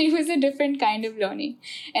 but it was a different kind of learning.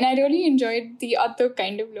 And I really enjoyed the other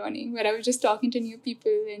kind of learning, where I was just talking to new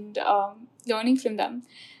people and learning from them.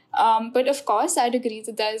 But of course, I'd agree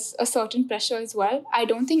that there's a certain pressure as well. I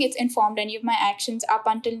don't think it's informed any of my actions up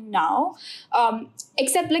until now.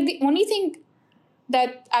 Except, like, the only thing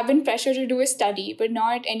that I've been pressured to do is study, but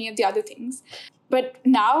not any of the other things. But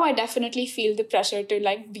now I definitely feel the pressure to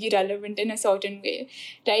like be relevant in a certain way,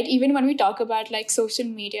 right? Even when we talk about like social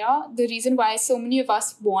media, the reason why so many of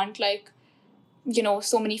us want like,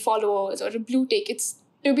 so many followers or a blue tick, it's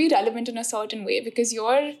to be relevant in a certain way, because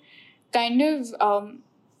you're kind of,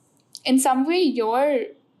 in some way,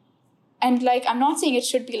 and like, I'm not saying it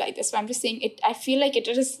should be like this, but I'm just saying it, I feel like it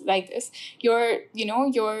is like this. Your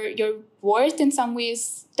worth in some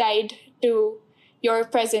ways tied to your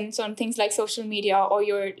presence on things like social media or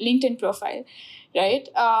your LinkedIn profile, right?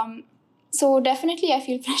 So definitely I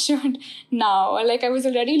feel pressured now. Like I was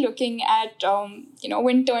already looking at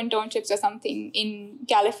winter internships or something in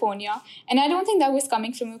California, and I don't think that was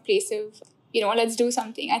coming from a place of let's do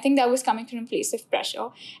something. I think that was coming from a place of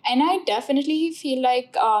pressure, and I definitely feel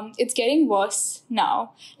like it's getting worse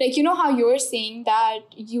now. Like how you're saying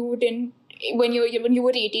that you didn't, when you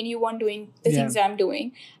were 18, you weren't doing the things that I'm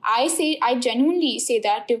doing. I genuinely say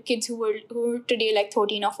that to kids who are today like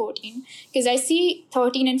 13 or 14, because I see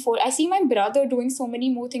 13 and 4. I see my brother doing so many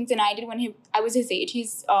more things than I did when I was his age.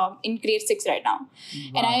 He's in grade 6 right now.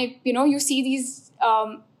 Wow. And you see these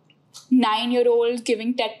 9-year-olds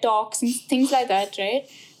giving TED Talks and things like that, right?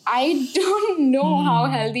 I don't know how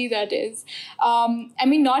healthy that is. I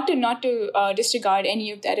mean, not to disregard any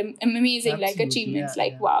of that amazing like achievements,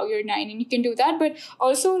 wow, you're 9 and you can do that, but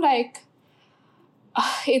also like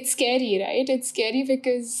it's scary, right? It's scary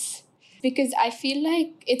because I feel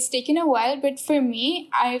like it's taken a while, but for me,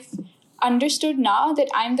 I've understood now that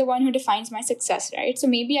I'm the one who defines my success, right? So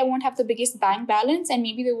maybe I won't have the biggest bank balance and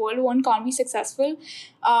maybe the world won't call me successful,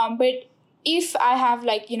 but if I have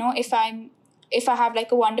like if I have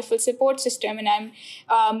like a wonderful support system and I'm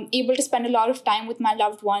able to spend a lot of time with my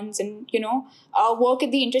loved ones and work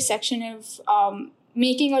at the intersection of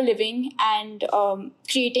making a living and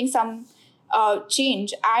creating some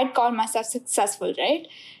change, I'd call myself successful, right?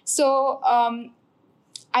 So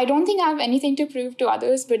I don't think I have anything to prove to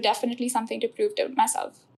others, but definitely something to prove to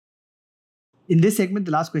myself. In this segment,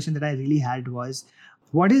 the last question that I really had was,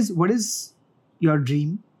 what is your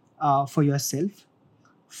dream for yourself,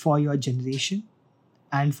 for your generation,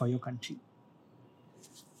 and for your country?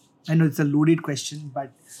 I know it's a loaded question,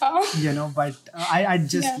 but I'd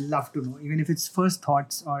just love to know, even if it's first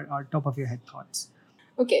thoughts or top of your head thoughts.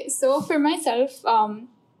 Okay, so for myself,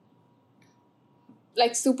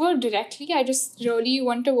 like super directly, I just really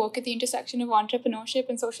want to work at the intersection of entrepreneurship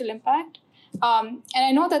and social impact. And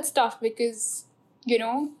I know that's tough because,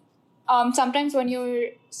 sometimes when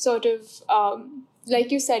you're sort of,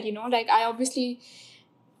 like you said, like I obviously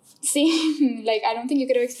see, like, I don't think you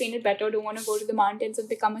could have explained it better. Don't want to go to the mountains and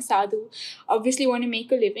become a sadhu. Obviously want to make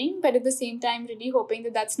a living, but at the same time, really hoping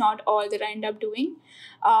that that's not all that I end up doing.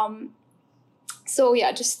 So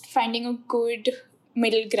yeah, just finding a good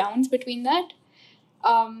middle grounds between that.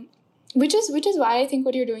 Which is why I think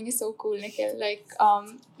what you're doing is so cool, Nikhil. Like,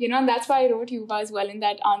 and that's why I wrote Yuva as well in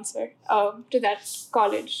that answer to that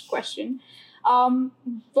college question.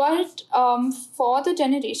 But for the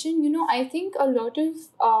generation, I think a lot of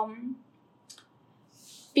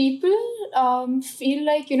people feel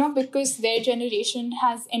like, because their generation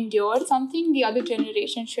has endured something, the other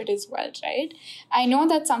generation should as well, right? I know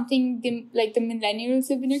that's something the millennials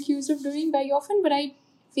have been accused of doing very often, but I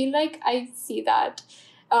feel like I see that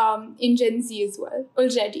in Gen Z as well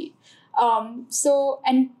already.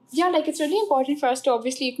 It's really important for us to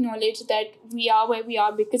obviously acknowledge that we are where we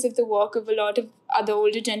are because of the work of a lot of other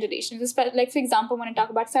older generations. Like, for example, when I talk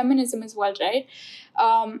about feminism as well, right?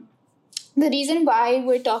 The reason why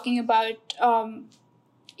we're talking about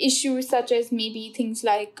issues such as maybe things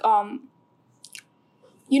like why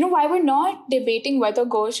we're not debating whether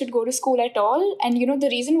girls should go to school at all. And, the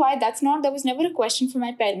reason why that was never a question for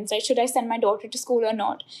my parents, right? Should I send my daughter to school or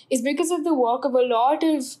not? Is because of the work of a lot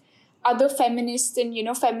of other feminists and,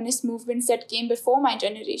 feminist movements that came before my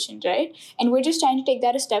generation, right? And we're just trying to take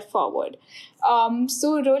that a step forward.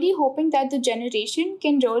 So really hoping that the generation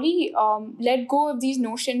can really let go of these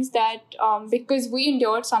notions that because we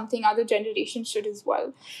endured something, other generations should as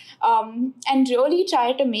well. And really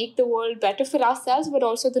try to make the world better for ourselves, but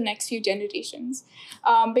also the next few generations.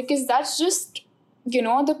 Because that's just,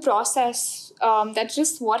 the process. That's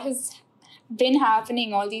just what has been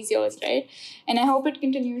happening all these years, right? And I hope it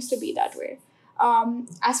continues to be that way.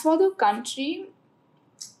 As for the country,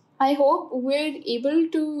 I hope we're able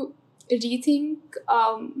to rethink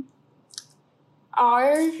to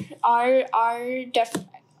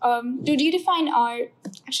redefine our,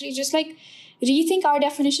 actually just like rethink our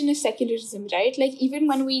definition of secularism, right? Like even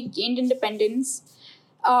when we gained independence,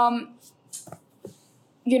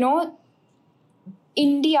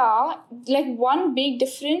 India, like one big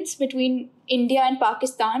difference between India and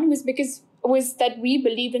Pakistan was because was that we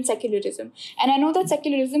believed in secularism. And I know that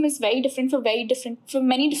secularism is very different for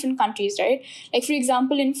many different countries, right? Like, for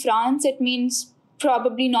example, in France, it means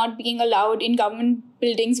probably not being allowed in government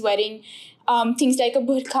buildings wearing things like a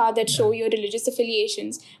burqa that show your religious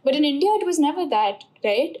affiliations. But in India, it was never that,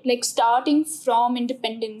 right? Like, starting from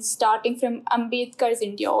independence, starting from Ambedkar's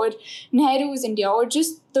India or Nehru's India, or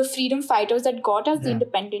just the freedom fighters that got us the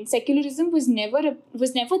independence, secularism was never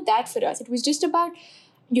that for us. It was just about,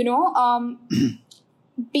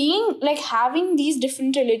 being like having these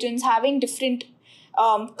different religions, having different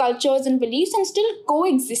cultures and beliefs, and still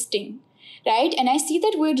coexisting. Right. And I see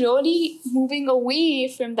that we're really moving away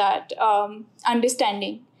from that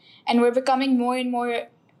understanding, and we're becoming more and more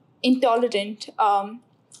intolerant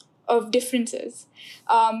of differences,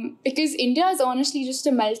 because India is honestly just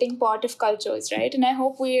a melting pot of cultures. Right. And I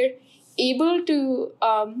hope we're able to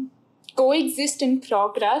coexist in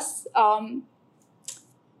progress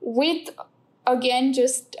with, again,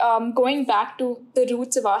 just going back to the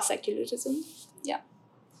roots of our secularism. Yeah.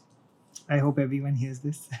 I hope everyone hears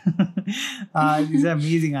this. These are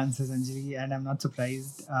amazing answers, Anjali, and I'm not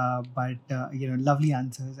surprised. But lovely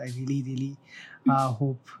answers. I really, really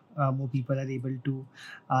hope more people are able to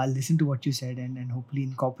listen to what you said and hopefully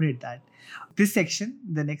incorporate that. This section,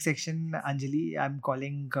 the next section, Anjali, I'm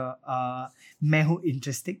calling Main Hu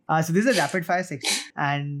Interesting. So this is a rapid fire section,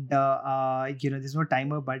 and there's no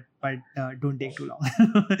timer, but don't take too long.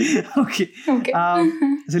 Okay. Okay.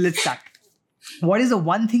 So let's start. What is the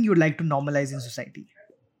one thing you would like to normalize in society?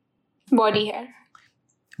 Body hair.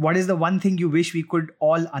 What is the one thing you wish we could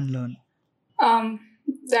all unlearn?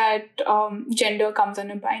 That gender comes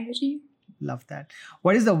under binary. Love that.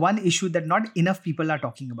 What is the one issue that not enough people are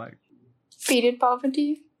talking about? Period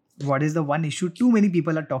poverty. What is the one issue too many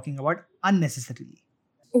people are talking about unnecessarily?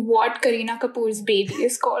 What Kareena Kapoor's baby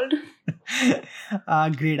is called.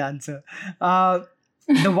 Great answer.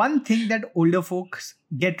 The one thing that older folks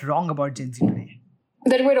get wrong about Gen Z today?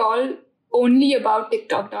 That we're all only about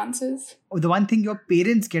TikTok dances. Or the one thing your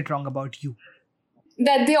parents get wrong about you?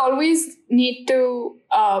 That they always need to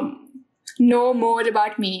know more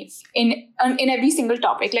about me in every single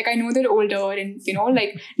topic. Like, I know they're older and,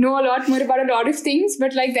 know a lot more about a lot of things,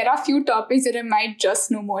 but like there are few topics that I might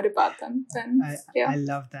just know more about them. I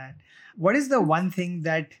love that. What is the one thing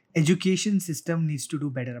that education system needs to do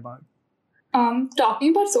better about? Talking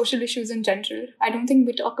about social issues in general. I don't think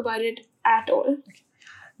we talk about it at all. Okay.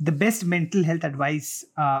 The best mental health advice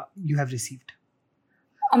you have received?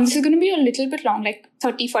 This is going to be a little bit long, like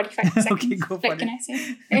 30, 45 seconds. Okay, go for it. Can I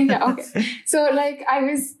say? Yeah, okay. So, like, I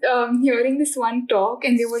was hearing this one talk,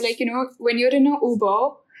 and they were like, when you're in an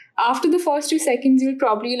Uber, after the first 2 seconds, you'll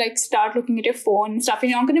probably like start looking at your phone and stuff, and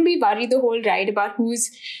you're not going to be worried the whole ride about who's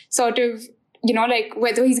sort of, like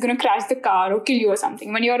whether he's going to crash the car or kill you or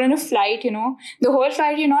something. When you're on a flight, the whole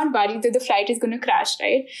flight, you're not worried that the flight is going to crash,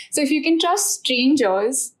 right? So if you can trust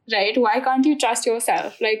strangers, right, why can't you trust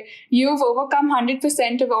yourself? Like, you've overcome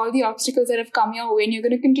 100% of all the obstacles that have come your way, and you're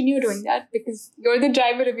going to continue doing that because you're the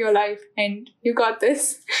driver of your life and you got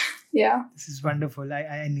this. Yeah. This is wonderful.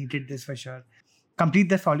 I needed this for sure. Complete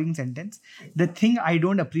the following sentence. The thing I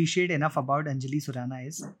don't appreciate enough about Anjali Surana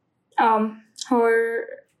is? Her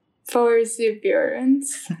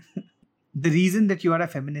perseverance. The reason that you are a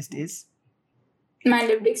feminist is? My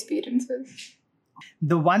lived experiences.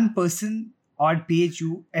 The one person or page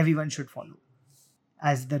everyone should follow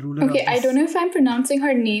as the ruler of this. I don't know if I'm pronouncing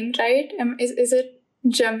her name right. Is it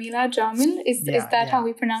Jamila Jamil? Is that how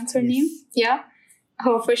we pronounce her name? Yeah.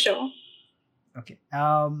 Her for sure. Okay.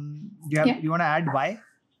 You want to add why?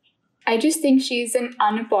 I just think she's an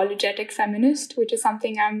unapologetic feminist, which is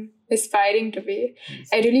something I'm aspiring to be. Yes.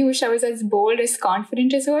 I really wish I was as bold, as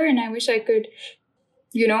confident as her, and I wish I could,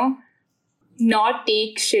 not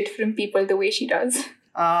take shit from people the way she does.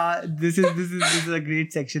 This is a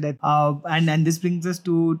great section, and this brings us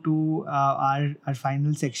to our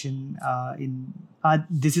final section.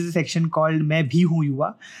 This is a section called "Main bhi hu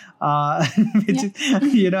yuva," which is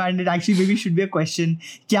and it actually maybe should be a question,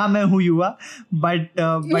 "Kya main hu yuva?" But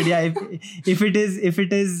yeah, if it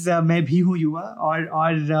is "Main bhi hu yuva"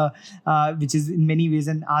 or which is in many ways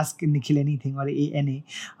an Ask Nikhil Anything or ANA.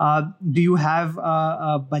 Do you have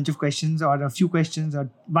a bunch of questions or a few questions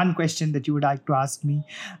or one question that you would like to ask me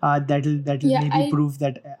that'll maybe prove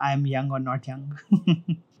that I am young or not young?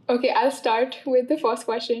 Okay, I'll start with the first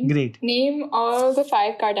question. Great. Name all the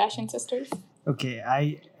 5 Kardashian sisters. Okay,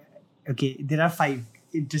 there are 5.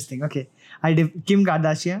 Interesting. Okay, Kim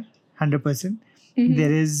Kardashian, 100%. Mm-hmm.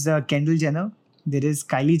 There is Kendall Jenner. There is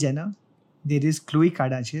Kylie Jenner. There is Khloe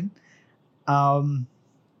Kardashian. And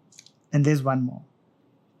there's one more.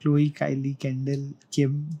 Chloe, Kylie, Kendall,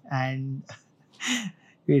 Kim, and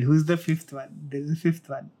wait, who's the fifth one? There's a fifth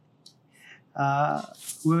one.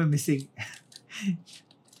 Who am I missing?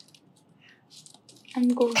 I'm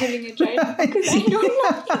googling it right now because I don't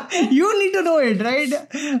know. You need to know it, right?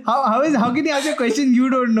 How can you ask a question you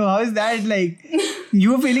don't know? How is that like?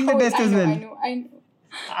 You were failing the test as well. I know.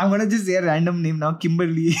 I'm gonna just say a random name now,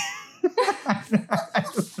 Kimberly.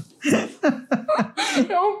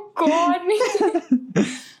 Oh God.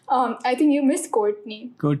 I think you missed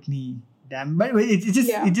Courtney. Courtney. Damn, but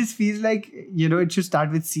it just feels like, it should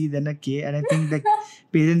start with C then a K, and I think like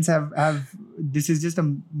parents have this is just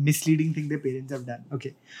a misleading thing the parents have done.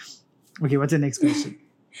 Okay, what's the next question?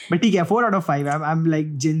 But yeah, 4 out of 5. I'm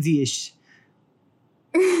like Gen Z-ish.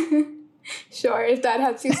 Sure, if that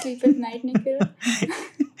helps you sleep at night, Nikhil.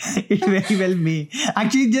 It very well may.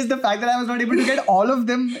 Actually, just the fact that I was not able to get all of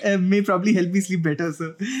them may probably help me sleep better.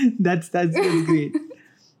 So that's great.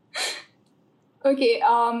 Okay.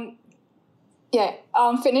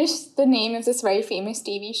 Finish the name of this very famous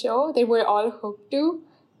TV show that we're all hooked to.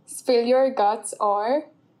 Spill Your Guts or...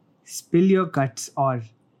 Spill Your Guts or...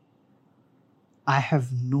 I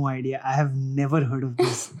have no idea. I have never heard of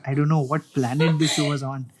this. I don't know what planet this show was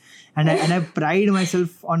on. And I pride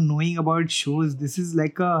myself on knowing about shows. This is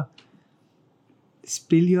like a...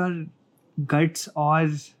 Spill Your Guts or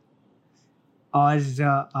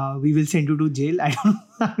we will send you to jail. I don't know.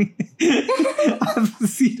 I have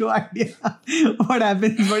zero idea what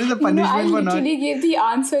happens. What is the punishment for not? I literally gave the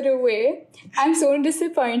answer away. I'm so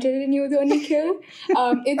disappointed in you though, Nikhil.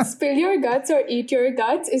 It's Spill Your Guts or Eat Your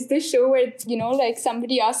Guts is this show where, like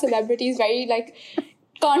somebody asks celebrities very like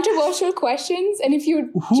controversial questions, and if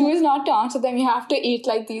you choose not to answer them, you have to eat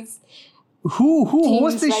like these. Who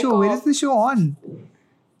hosts the show? Where is the show on?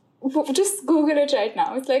 Just Google it right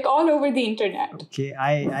now. It's like all over the internet. Okay,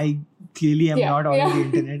 I clearly am not on the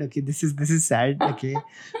internet. Okay, this is sad. Okay,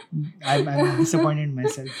 I'm disappointed in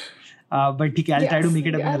myself. But okay, I'll try to make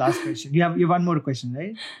it up in the last question. You have one more question,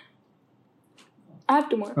 right? I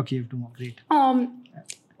have 2 more. Okay, you have 2 more. Great.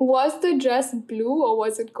 Was the dress blue or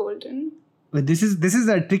was it golden? But this is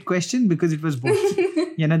a trick question because it was both.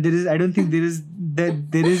 I don't think there is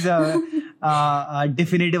a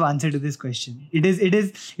definitive answer to this question. It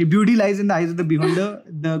is beauty lies in the eyes of the beholder,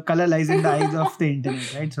 the color lies in the eyes of the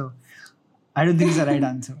internet, right? So I don't think it's the right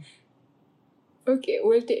answer. Okay,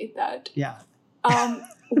 we'll take that. Yeah.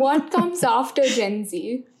 What comes after Gen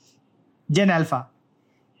Z? Gen Alpha.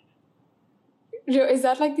 Is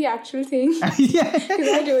that like the actual thing? Yeah. Because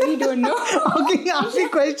I really don't know. Okay, ask me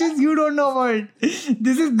questions you don't know about.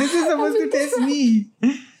 This is supposed to test me.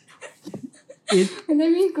 Let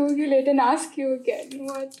me Google it and ask you again.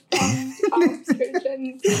 What comes after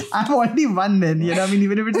Gen Z? I've already won then.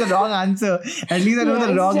 Even if it's the wrong answer, at least I know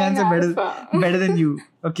the wrong Gen answer Alpha. better than you.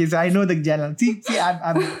 Okay, so I know the Gen Alpha. See,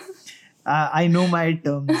 I know my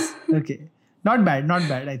terms. Okay, not bad.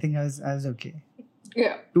 I think I was okay.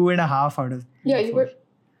 Yeah. 2.5 out of 4. Yeah, you were.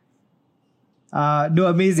 No,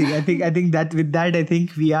 amazing. I think that with that, I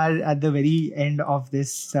think we are at the very end of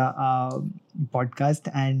this podcast,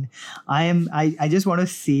 and I just want to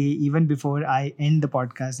say, even before I end the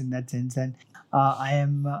podcast in that sense, and I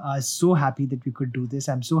am so happy that we could do this.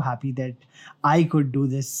 I'm so happy that I could do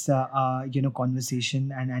this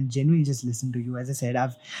conversation and genuinely just listen to you. As I said,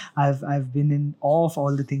 I've been in awe of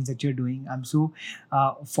all the things that you're doing. I'm so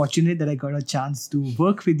fortunate that I got a chance to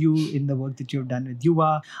work with you in the work that you've done with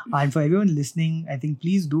Yuva. And for everyone listening, I think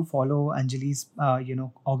please do follow Anjali's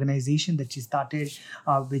organization that she started,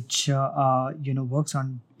 which works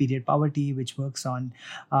on period poverty, which works on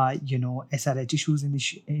SRH issues in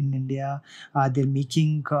India.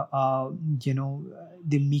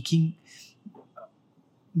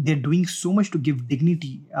 They're doing so much to give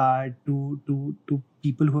dignity to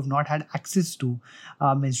people who have not had access to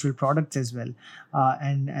menstrual products as well,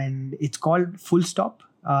 and it's called Full Stop.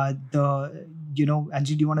 Anjali,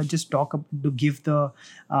 do you want to just to give the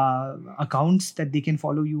accounts that they can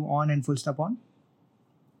follow you on and Full Stop on?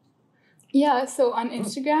 Yeah, so on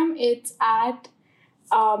Instagram, it's at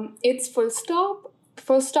it's Full Stop.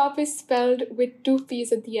 Full Stop is spelled with 2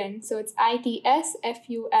 P's at the end. So it's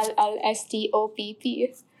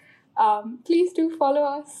ITSFULLSTOPP. Please do follow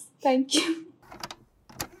us. Thank you.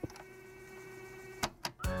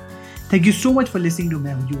 Thank you so much for listening to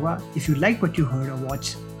Main Hu Yuva. If you like what you heard or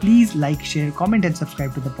watched, please like, share, comment and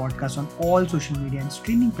subscribe to the podcast on all social media and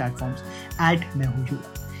streaming platforms at Main Hu Yuva.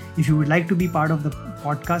 If you would like to be part of the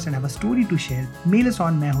podcast and have a story to share, mail us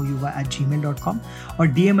on mainhuyuva@gmail.com or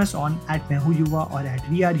DM us on @mainhuyuva or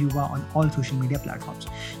 @weareyuva on all social media platforms.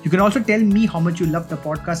 You can also tell me how much you love the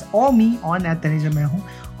podcast or me on @TanejaMeinhu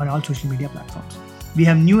on all social media platforms. We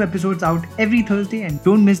have new episodes out every Thursday, and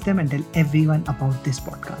don't miss them and tell everyone about this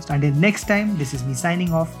podcast. Until next time, this is me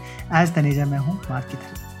signing off as Taneja. मैं हूँ mark की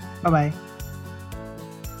तरह. Bye bye.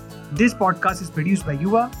 This podcast is produced by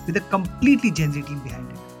Yuva with a completely Gen Z team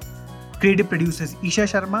behind it. Creative producers Isha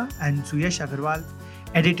Sharma and Suyash Agarwal.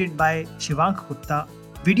 Edited by Shivank Gupta.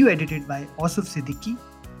 Video edited by Asif Siddiqui.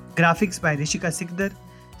 Graphics by Rishika Sikdar,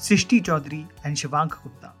 Srishti Chaudhary and Shivank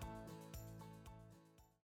Gupta.